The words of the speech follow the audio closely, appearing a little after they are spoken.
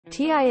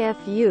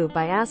TIFU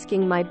by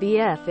asking my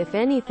BF if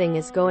anything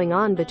is going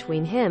on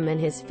between him and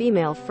his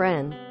female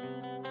friend.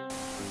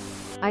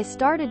 I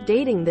started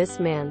dating this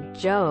man,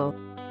 Joe,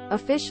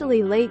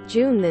 officially late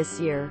June this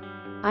year.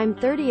 I'm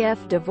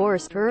 30F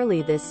divorced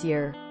early this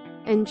year.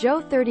 And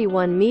Joe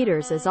 31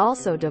 meters is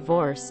also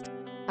divorced.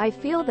 I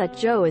feel that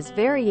Joe is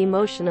very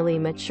emotionally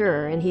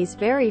mature and he's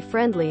very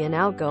friendly and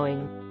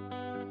outgoing.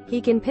 He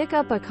can pick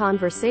up a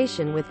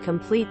conversation with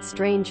complete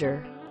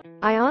stranger.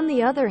 I on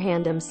the other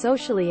hand am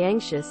socially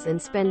anxious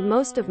and spend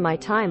most of my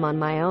time on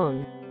my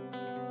own.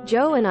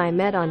 Joe and I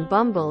met on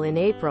Bumble in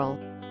April,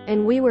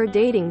 and we were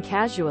dating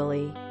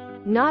casually.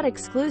 Not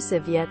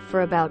exclusive yet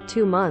for about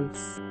 2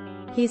 months.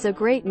 He's a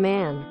great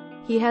man.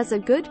 He has a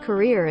good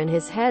career and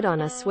his head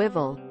on a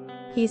swivel.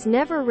 He's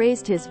never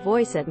raised his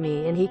voice at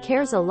me and he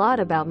cares a lot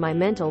about my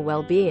mental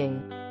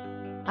well-being.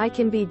 I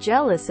can be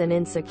jealous and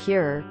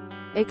insecure.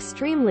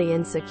 Extremely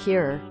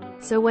insecure.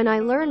 So when I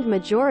learned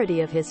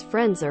majority of his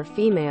friends are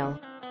female,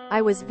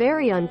 I was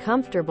very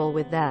uncomfortable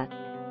with that.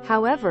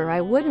 However, I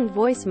wouldn't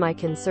voice my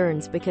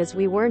concerns because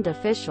we weren't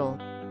official.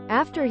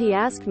 After he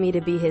asked me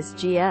to be his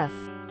GF,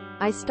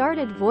 I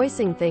started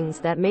voicing things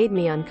that made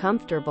me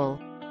uncomfortable.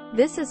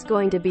 This is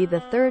going to be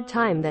the 3rd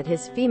time that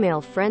his female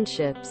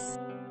friendships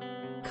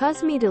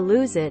cause me to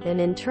lose it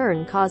and in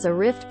turn cause a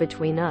rift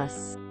between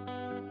us.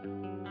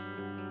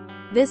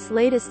 This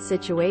latest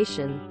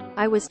situation,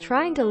 I was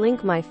trying to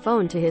link my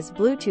phone to his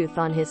Bluetooth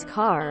on his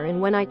car,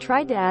 and when I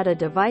tried to add a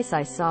device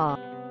I saw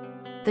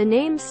the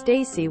name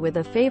Stacy with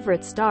a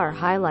favorite star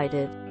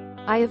highlighted.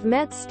 I have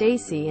met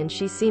Stacy and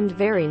she seemed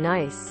very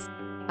nice.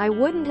 I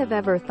wouldn't have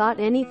ever thought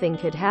anything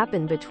could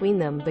happen between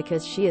them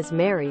because she is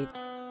married.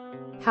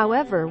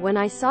 However, when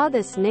I saw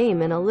this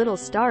name and a little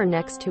star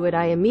next to it,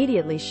 I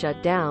immediately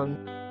shut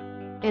down.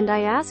 And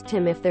I asked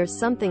him if there's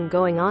something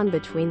going on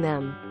between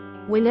them.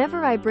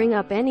 Whenever I bring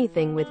up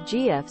anything with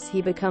GFs,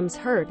 he becomes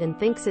hurt and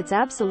thinks it's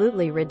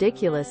absolutely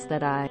ridiculous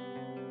that I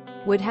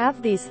would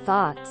have these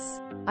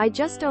thoughts. I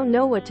just don't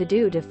know what to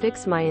do to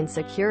fix my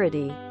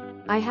insecurity.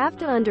 I have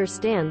to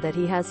understand that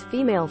he has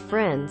female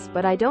friends,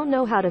 but I don't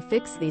know how to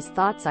fix these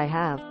thoughts I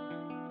have.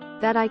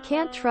 That I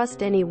can't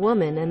trust any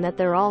woman and that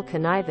they're all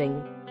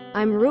conniving.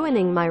 I'm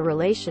ruining my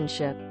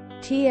relationship.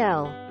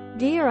 TL.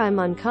 Dear, I'm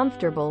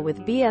uncomfortable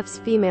with BF's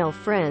female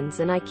friends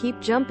and I keep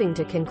jumping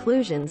to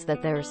conclusions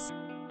that there's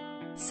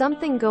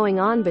something going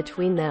on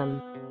between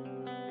them.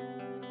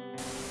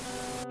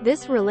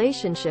 This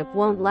relationship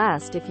won't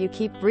last if you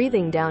keep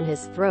breathing down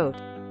his throat.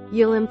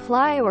 You'll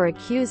imply or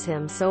accuse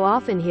him so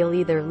often he'll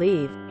either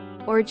leave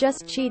or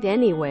just cheat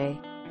anyway.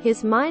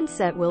 His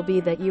mindset will be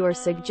that you are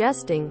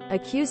suggesting,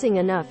 accusing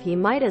enough, he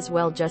might as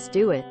well just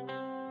do it.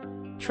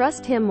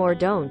 Trust him or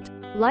don't.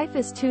 Life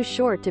is too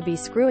short to be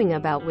screwing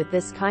about with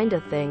this kind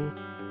of thing.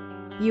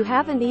 You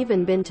haven't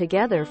even been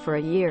together for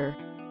a year.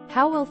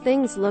 How will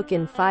things look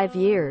in 5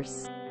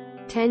 years?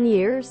 10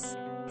 years?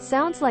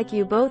 Sounds like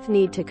you both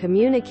need to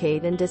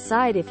communicate and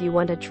decide if you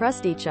want to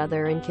trust each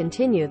other and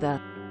continue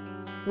the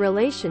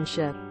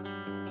relationship.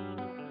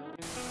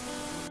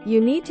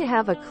 You need to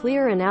have a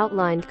clear and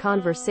outlined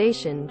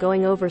conversation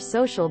going over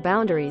social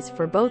boundaries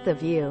for both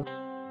of you.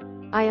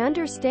 I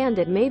understand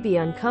it may be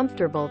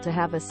uncomfortable to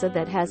have a son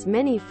that has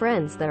many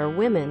friends that are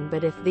women,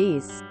 but if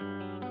these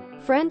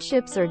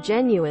friendships are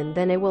genuine,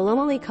 then it will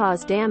only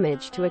cause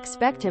damage to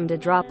expect him to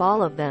drop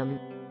all of them.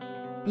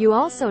 You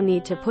also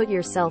need to put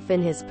yourself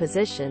in his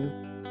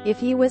position. If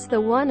he was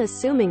the one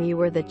assuming you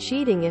were the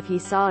cheating, if he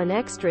saw an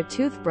extra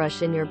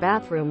toothbrush in your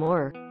bathroom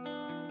or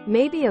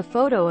maybe a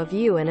photo of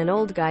you and an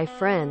old guy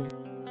friend,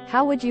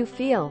 how would you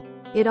feel?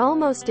 It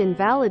almost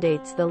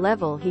invalidates the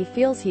level he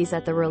feels he's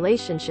at the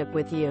relationship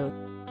with you.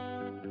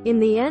 In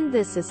the end,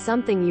 this is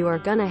something you are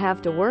gonna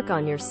have to work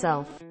on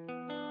yourself.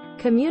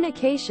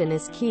 Communication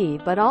is key,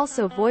 but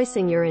also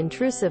voicing your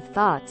intrusive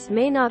thoughts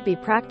may not be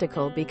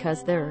practical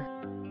because they're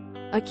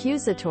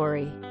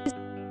accusatory.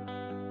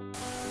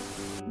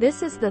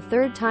 This is the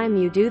 3rd time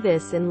you do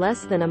this in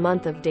less than a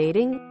month of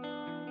dating?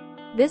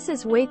 This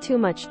is way too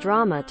much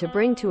drama to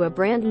bring to a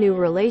brand new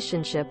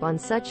relationship on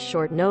such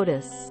short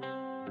notice.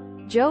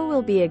 Joe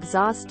will be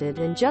exhausted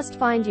and just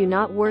find you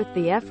not worth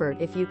the effort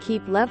if you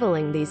keep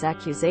leveling these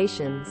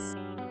accusations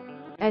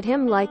at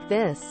him like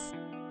this.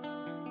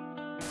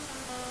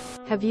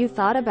 Have you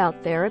thought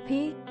about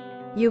therapy?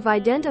 You've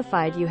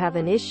identified you have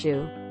an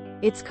issue.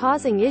 It's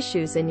causing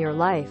issues in your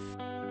life.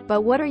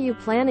 But what are you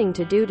planning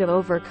to do to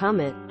overcome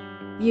it?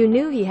 You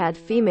knew he had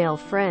female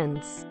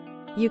friends.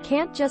 You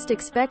can't just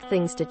expect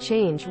things to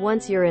change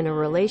once you're in a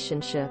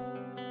relationship.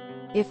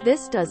 If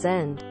this does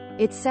end,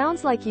 it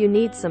sounds like you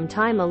need some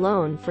time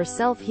alone for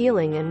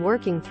self-healing and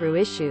working through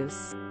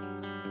issues.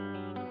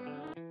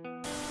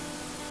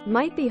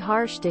 Might be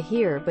harsh to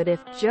hear, but if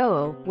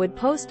Joe would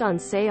post on,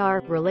 say,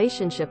 our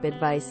relationship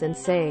advice and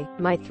say,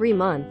 my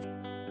 3-month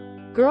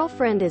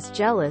girlfriend is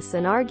jealous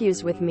and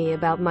argues with me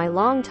about my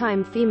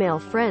longtime female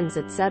friends,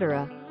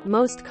 etc.,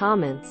 most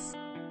comments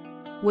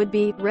would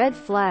be, red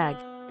flag.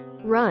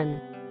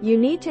 Run. You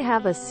need to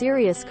have a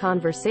serious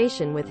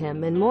conversation with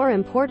him and more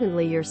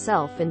importantly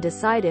yourself and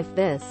decide if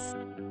this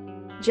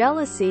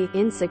Jealousy,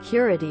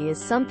 insecurity is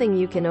something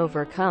you can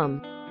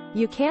overcome.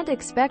 You can't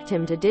expect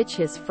him to ditch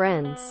his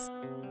friends.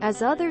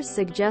 As others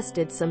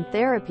suggested, some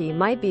therapy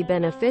might be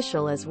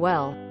beneficial as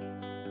well.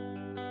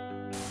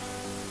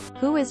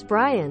 Who is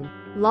Brian?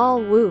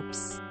 Lol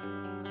whoops.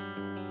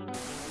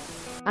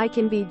 I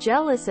can be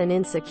jealous and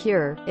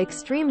insecure,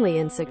 extremely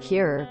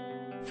insecure.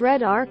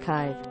 Thread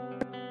archived.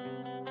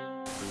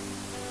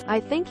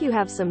 I think you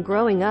have some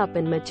growing up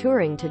and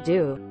maturing to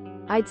do.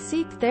 I'd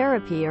seek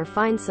therapy or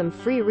find some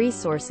free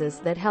resources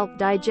that help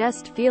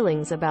digest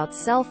feelings about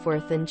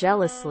self-worth and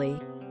jealousy.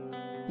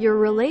 Your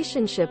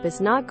relationship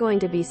is not going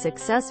to be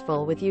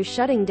successful with you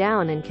shutting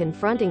down and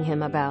confronting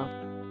him about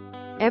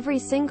every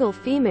single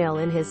female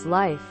in his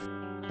life,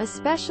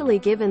 especially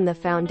given the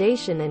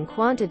foundation and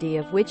quantity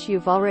of which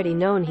you've already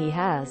known he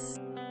has.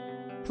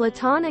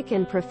 Platonic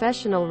and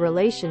professional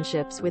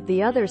relationships with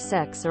the other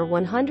sex are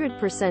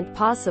 100%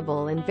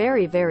 possible and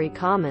very, very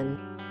common.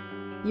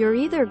 You're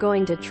either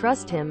going to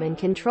trust him and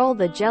control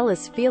the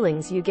jealous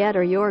feelings you get,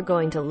 or you're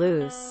going to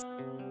lose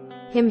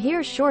him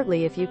here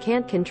shortly if you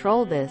can't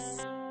control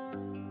this.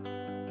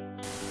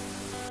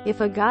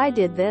 If a guy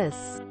did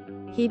this,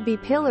 he'd be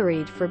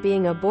pilloried for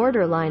being a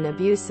borderline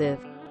abusive,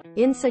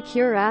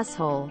 insecure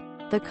asshole.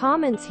 The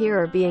comments here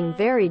are being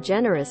very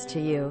generous to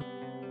you.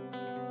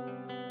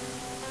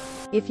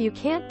 If you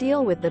can't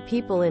deal with the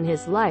people in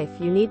his life,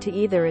 you need to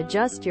either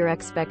adjust your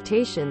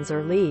expectations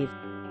or leave.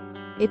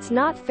 It's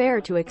not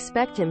fair to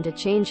expect him to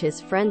change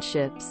his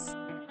friendships.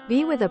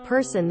 Be with a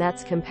person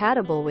that's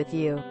compatible with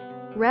you,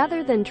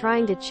 rather than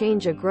trying to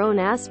change a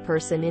grown-ass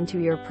person into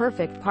your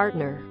perfect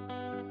partner.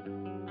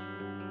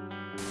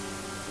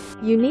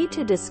 You need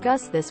to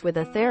discuss this with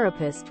a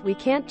therapist. We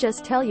can't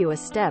just tell you a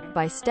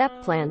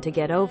step-by-step plan to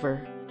get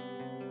over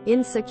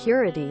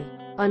insecurity.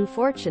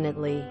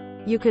 Unfortunately,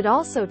 you could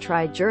also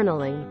try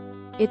journaling.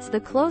 It's the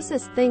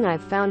closest thing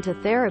I've found to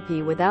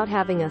therapy without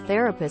having a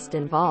therapist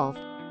involved.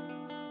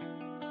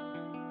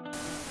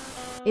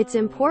 It's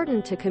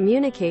important to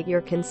communicate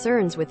your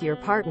concerns with your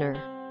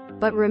partner.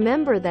 But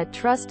remember that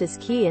trust is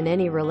key in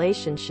any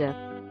relationship.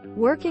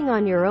 Working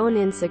on your own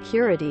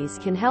insecurities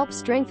can help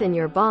strengthen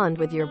your bond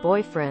with your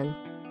boyfriend.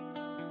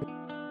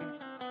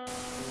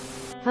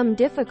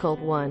 Difficult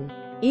one.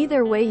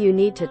 Either way, you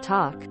need to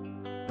talk.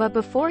 But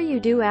before you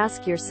do,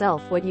 ask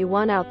yourself what you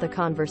want out the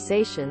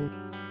conversation.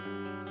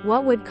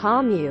 What would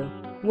calm you?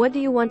 What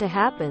do you want to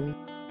happen?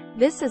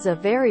 This is a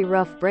very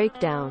rough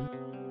breakdown.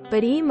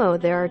 But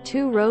there are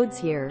two roads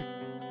here.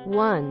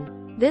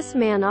 1. This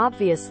man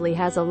obviously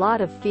has a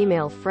lot of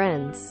female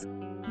friends.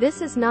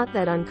 This is not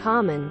that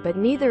uncommon, but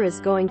neither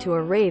is going to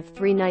a rave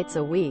 3 nights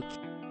a week.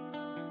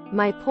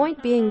 My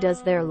point being,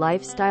 does their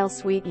lifestyle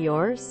suit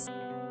yours?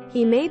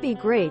 He may be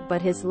great,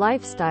 but his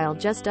lifestyle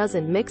just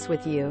doesn't mix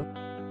with you.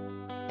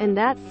 And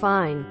that's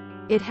fine.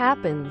 It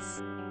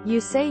happens. You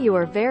say you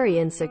are very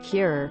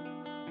insecure.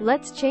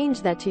 Let's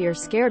change that to you're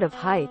scared of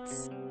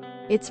heights.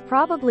 It's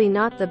probably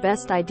not the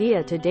best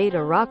idea to date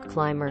a rock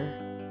climber.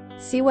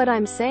 See what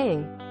I'm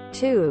saying?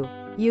 2.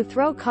 You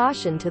throw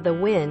caution to the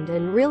wind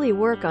and really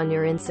work on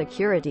your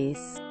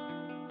insecurities.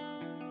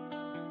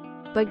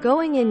 But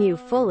going in, you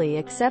fully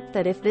accept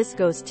that if this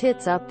goes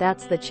tits up,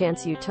 that's the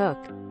chance you took.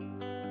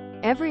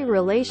 Every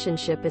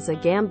relationship is a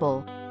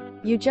gamble.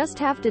 You just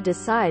have to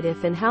decide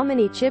if and how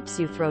many chips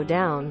you throw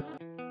down.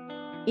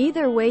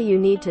 Either way, you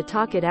need to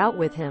talk it out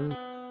with him.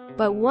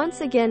 But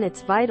once again,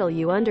 it's vital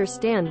you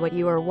understand what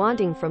you are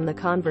wanting from the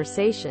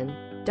conversation.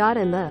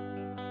 In the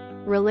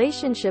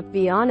relationship,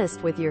 be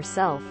honest with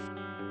yourself.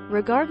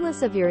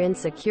 Regardless of your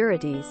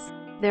insecurities,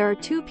 there are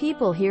 2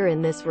 people here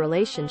in this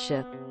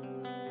relationship.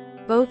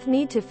 Both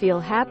need to feel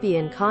happy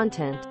and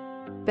content.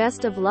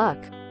 Best of luck.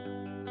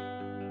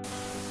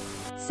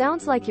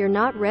 Sounds like you're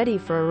not ready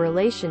for a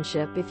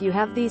relationship if you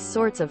have these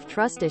sorts of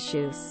trust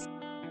issues.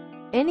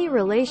 Any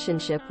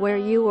relationship where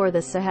you or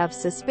the have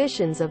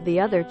suspicions of the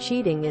other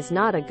cheating is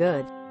not a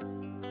good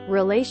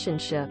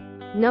relationship.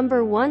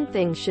 Number 1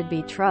 thing should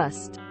be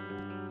trust.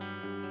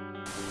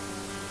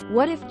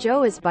 What if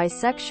Joe is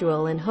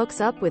bisexual and hooks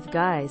up with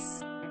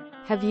guys?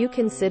 Have you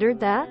considered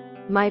that?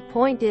 My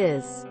point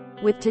is,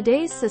 with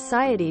today's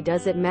society,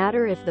 does it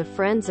matter if the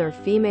friends are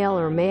female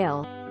or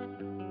male?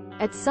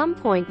 At some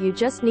point, you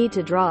just need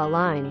to draw a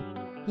line.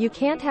 You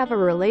can't have a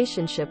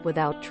relationship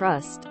without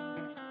trust.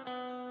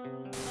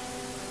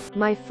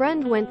 My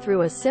friend went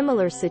through a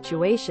similar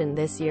situation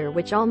this year,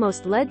 which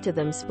almost led to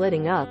them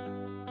splitting up.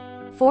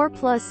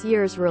 4+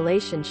 years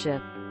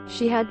relationship.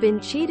 She had been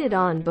cheated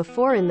on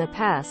before in the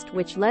past,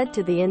 which led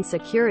to the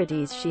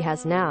insecurities she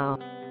has now.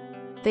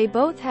 They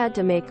both had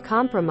to make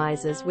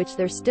compromises, which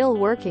they're still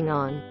working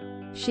on.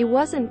 She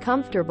wasn't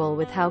comfortable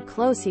with how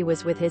close he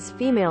was with his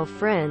female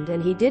friend,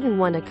 and he didn't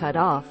want to cut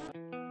off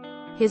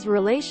his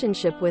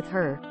relationship with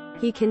her.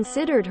 He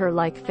considered her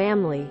like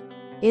family.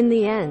 In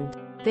the end,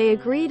 they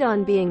agreed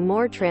on being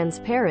more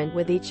transparent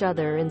with each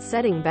other and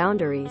setting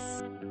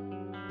boundaries.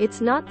 It's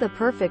not the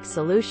perfect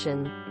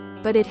solution,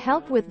 but it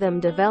helped with them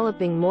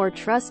developing more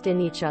trust in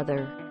each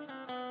other.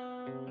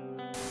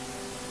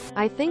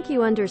 I think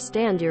you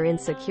understand your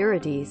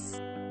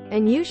insecurities.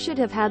 And you should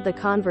have had the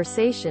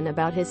conversation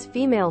about his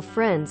female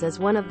friends as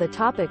one of the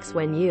topics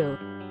when you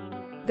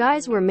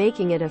guys were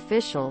making it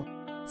official.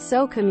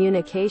 So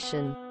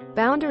communication,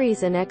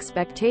 boundaries and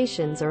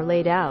expectations are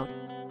laid out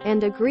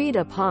and agreed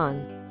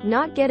upon.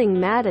 Not getting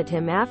mad at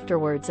him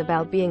afterwards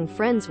about being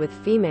friends with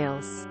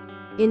females.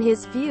 In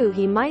his view,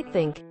 he might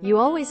think, you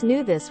always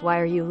knew this, why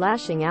are you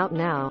lashing out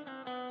now?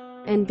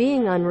 And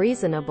being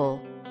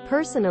unreasonable.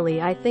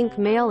 Personally, I think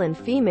male and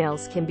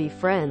females can be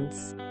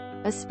friends.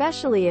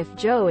 Especially if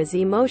Joe is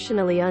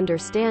emotionally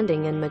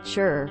understanding and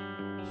mature.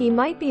 He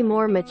might be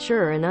more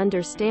mature and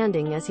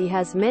understanding as he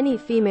has many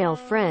female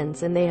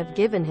friends and they have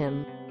given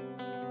him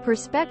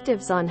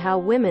perspectives on how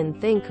women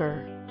think,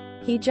 or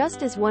he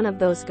just is one of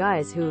those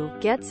guys who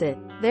gets it,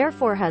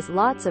 therefore has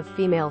lots of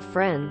female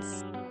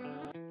friends.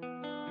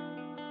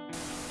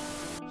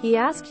 He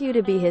asked you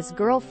to be his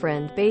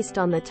girlfriend based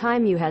on the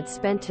time you had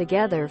spent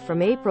together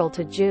from April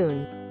to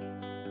June.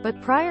 But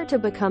prior to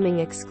becoming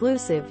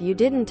exclusive, you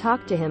didn't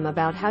talk to him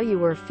about how you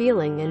were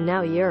feeling, and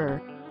now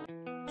you're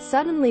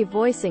suddenly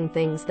voicing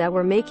things that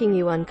were making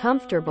you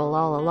uncomfortable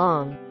all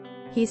along.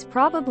 He's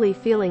probably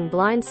feeling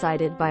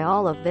blindsided by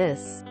all of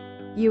this.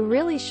 You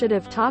really should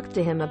have talked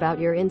to him about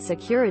your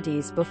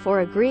insecurities before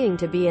agreeing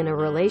to be in a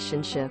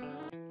relationship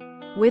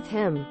with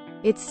him.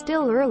 It's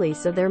still early,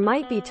 so there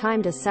might be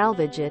time to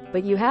salvage it,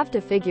 but you have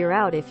to figure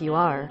out if you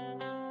are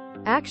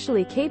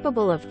actually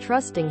capable of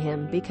trusting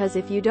him, because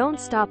if you don't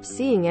stop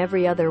seeing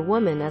every other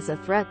woman as a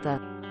threat, the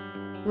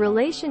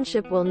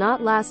relationship will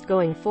not last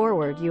going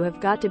forward. You have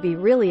got to be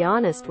really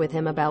honest with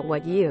him about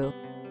what you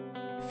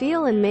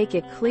feel and make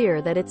it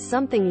clear that it's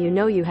something you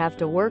know you have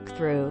to work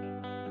through.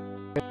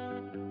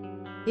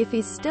 If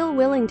he's still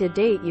willing to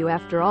date you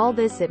after all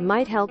this, it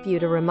might help you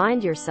to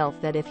remind yourself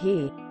that if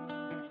he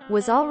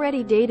was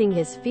already dating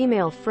his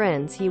female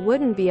friends, he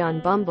wouldn't be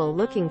on Bumble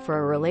looking for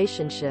a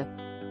relationship.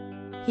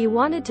 He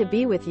wanted to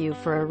be with you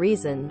for a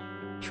reason.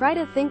 Try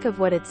to think of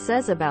what it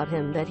says about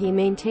him that he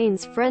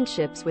maintains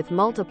friendships with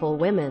multiple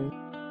women.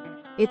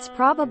 It's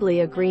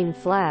probably a green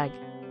flag.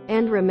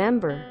 And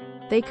remember,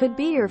 they could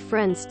be your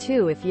friends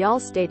too if y'all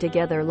stay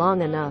together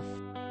long enough.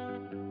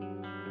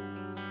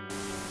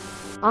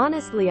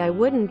 Honestly, I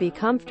wouldn't be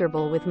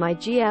comfortable with my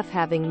GF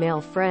having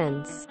male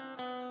friends.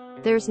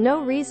 There's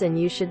no reason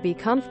you should be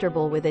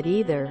comfortable with it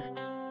either.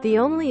 The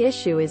only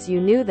issue is you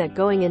knew that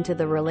going into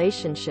the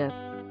relationship.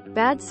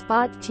 Bad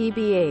spot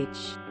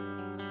TBH.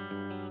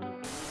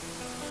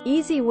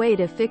 Easy way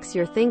to fix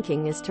your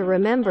thinking is to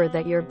remember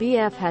that your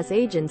BF has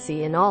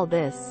agency in all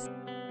this.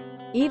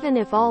 Even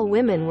if all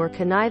women were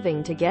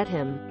conniving to get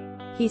him,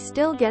 he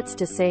still gets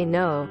to say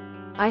no.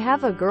 I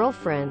have a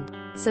girlfriend,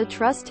 so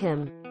trust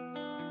him.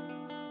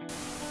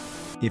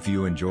 If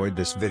you enjoyed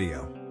this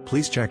video,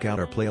 please check out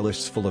our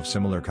playlists full of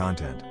similar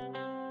content.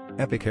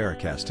 Epic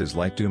Aircast is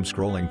like doom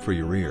scrolling for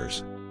your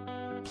ears.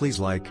 Please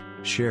like,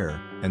 share,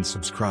 and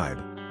subscribe.